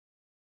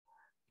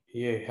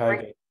Yeah, hi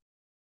guys.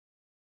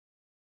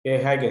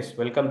 Yeah, hi guys.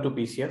 Welcome to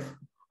PCF.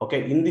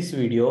 Okay, in this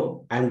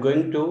video, I'm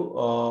going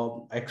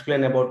to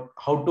explain about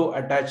how to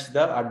attach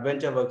the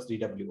AdventureWorks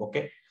DW.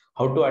 Okay,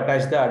 how to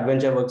attach the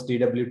AdventureWorks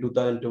DW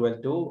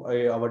 2012 to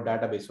our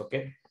database.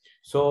 Okay,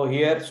 so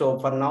here, so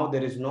for now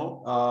there is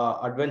no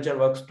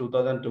AdventureWorks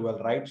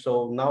 2012, right?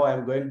 So now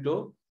I'm going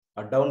to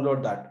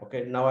download that.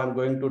 Okay, now I'm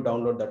going to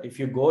download that. If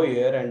you go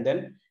here and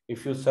then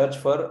if you search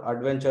for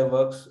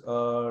AdventureWorks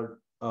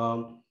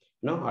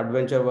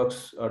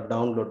AdventureWorks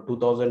download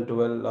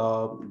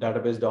 2012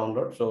 database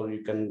download. So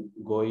you can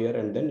go here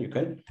and then you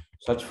can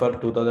search for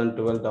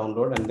 2012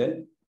 download and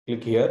then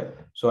click here.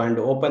 So and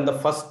open the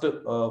first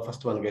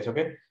one, guys.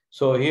 Okay,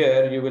 so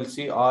here you will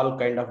see all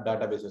kind of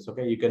databases.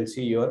 Okay, you can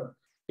see your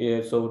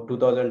so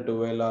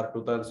 2012 or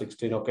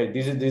 2016. Okay,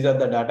 these are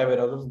the data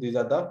warehouses. These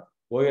are the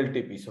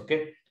OLTPs.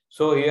 Okay,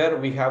 so here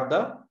we have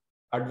the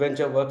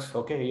AdventureWorks.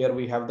 Okay, here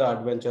we have the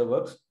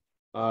AdventureWorks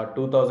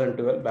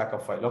 2012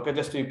 backup file. Okay,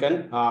 just you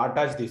can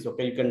attach this.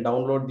 Okay, you can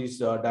download this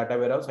data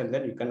warehouse and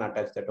then you can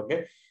attach that.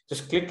 Okay,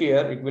 just click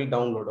here, it will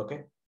download.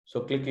 Okay, so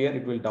click here,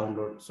 it will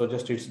download. So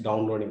just it's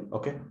downloading.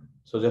 Okay,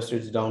 so just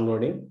it's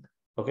downloading.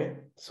 Okay,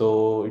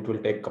 so it will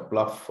take a couple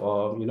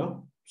of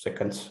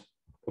seconds.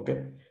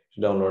 Okay, it's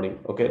downloading.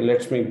 Okay,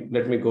 let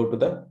me go to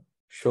the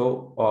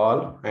show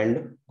all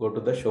and go to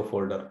the show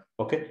folder.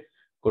 Okay,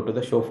 go to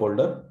the show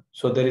folder.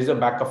 So there is a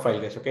backup file,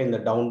 guys. Okay, in the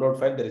download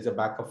file there is a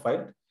backup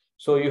file.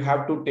 So you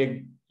have to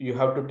take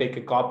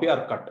a copy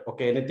or cut.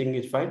 Okay, anything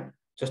is fine,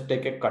 just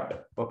take a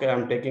cut. Okay,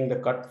 I'm taking the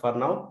cut for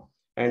now.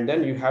 And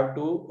then you have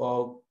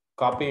to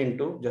copy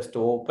into, just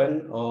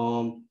open,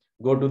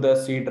 go to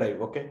the C drive.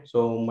 Okay,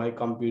 so my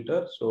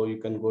computer, so you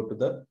can go to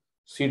the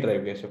C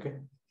drive, guys. Okay,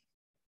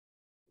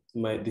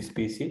 this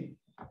PC,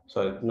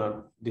 sorry,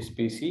 not this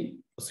PC,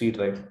 C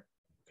drive.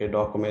 Okay,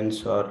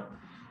 documents or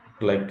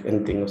like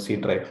anything of C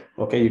drive.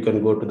 Okay, you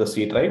can go to the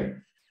C drive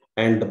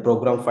and the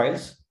program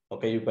files.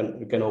 Okay, you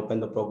can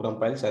open the program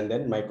files and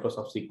then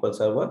Microsoft SQL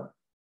Server.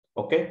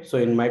 Okay, so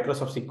in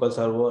Microsoft SQL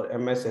Server,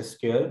 MS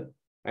SQL,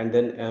 and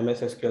then MS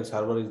SQL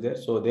Server is there.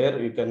 So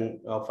there you can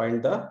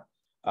find the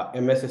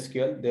MS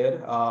SQL.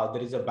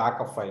 There is a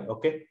backup file.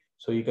 Okay,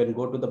 so you can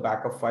go to the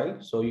backup file.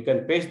 So you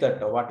can paste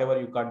that whatever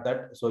you cut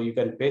that. So you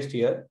can paste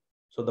here.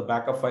 So the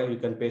backup file you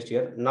can paste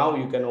here. Now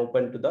you can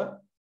open to the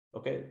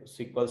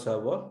SQL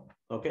Server.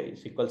 Okay,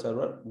 SQL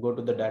Server. Go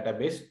to the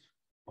database.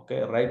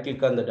 Okay, right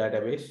click on the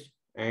database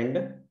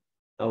and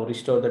now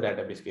restore the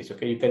database case.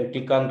 Okay, you can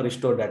click on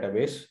restore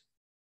database.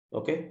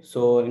 Okay,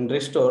 so in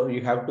restore you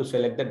have to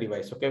select the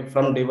device. Okay,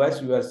 from device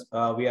we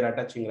are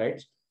attaching,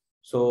 right?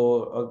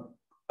 So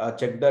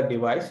check the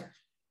device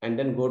and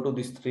then go to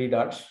these three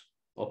dots.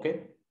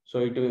 Okay, so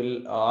it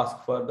will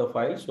ask for the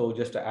file, so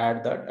just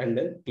add that and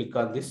then click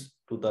on this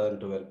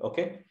 2012.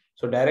 Okay,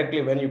 so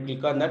directly when you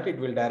click on that, it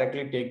will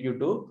directly take you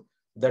to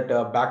that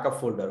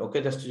backup folder.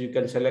 Okay, just you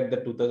can select the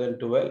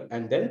 2012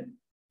 and then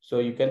so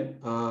you can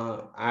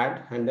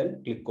add and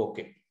then click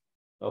OK.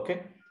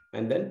 Okay,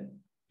 and then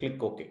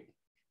click OK.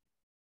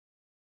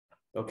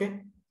 Okay,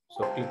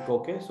 so click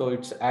OK. So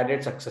it's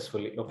added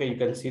successfully. Okay, you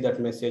can see that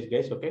message,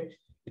 guys. Okay,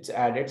 it's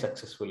added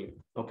successfully.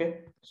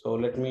 Okay, so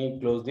let me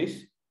close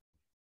this.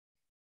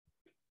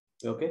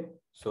 Okay,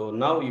 so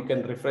now you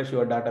can refresh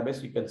your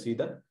database. You can see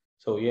the,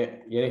 so yeah,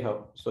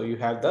 anyhow, so you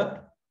have the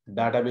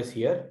database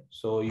here.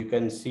 So you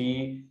can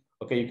see,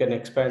 okay, you can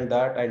expand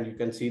that and you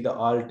can see the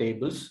all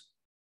tables.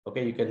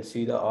 Okay, you can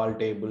see the all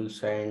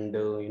tables and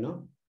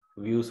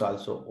views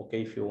also.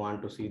 Okay, if you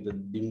want to see the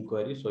dim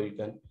query, so you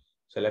can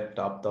select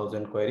top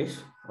 1000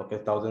 queries. Okay,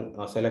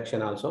 1000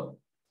 selection also.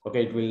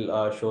 Okay, it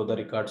will show the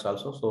records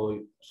also.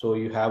 So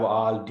you have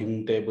all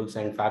dim tables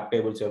and fact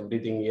tables,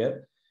 everything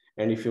here.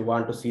 And if you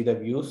want to see the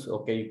views,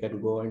 okay, you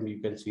can go and you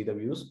can see the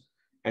views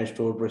and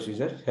stored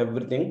procedure,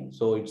 everything.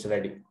 So it's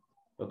ready.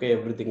 Okay,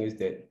 everything is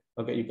there.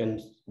 Okay, you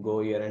can go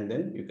here and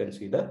then you can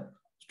see the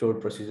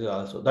stored procedures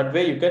also. That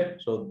way you can,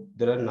 so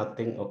there are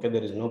nothing. Okay,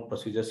 there is no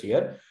procedures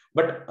here.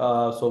 But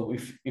so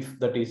if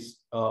that is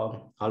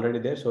already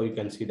there, so you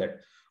can see that.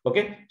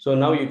 Okay, so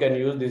now you can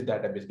use this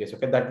database case.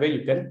 Okay, that way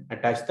you can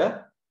attach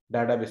the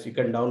database. You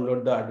can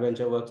download the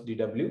AdventureWorks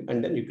DW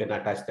and then you can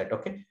attach that.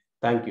 Okay,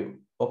 thank you.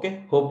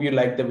 Okay, hope you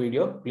like the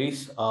video.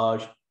 Please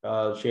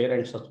share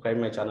and subscribe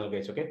my channel,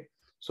 guys. Okay,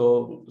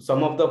 so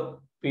some of the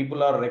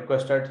people are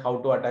requested how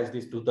to attach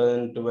this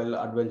 2012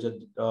 Adventure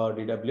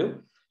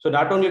DW. So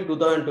not only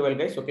 2012,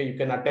 guys. Okay, you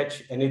can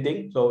attach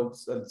anything. So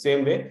it's the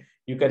same way.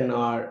 You can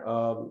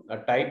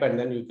type and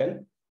then you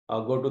can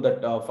go to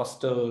that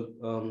first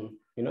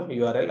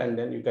URL and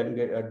then you can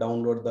get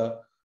download the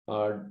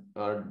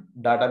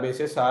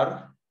databases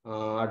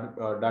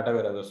or data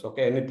warehouses.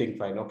 Okay, anything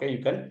fine. Okay,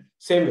 you can,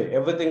 same way,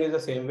 everything is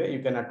the same way. You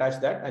can attach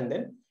that and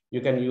then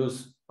you can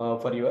use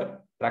for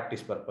your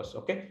practice purpose.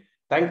 Okay,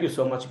 thank you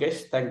so much,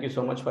 guys. Thank you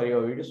so much for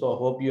your video. So I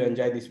hope you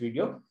enjoy this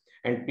video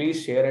and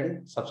please share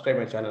and subscribe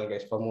my channel,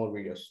 guys, for more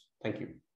videos. Thank you.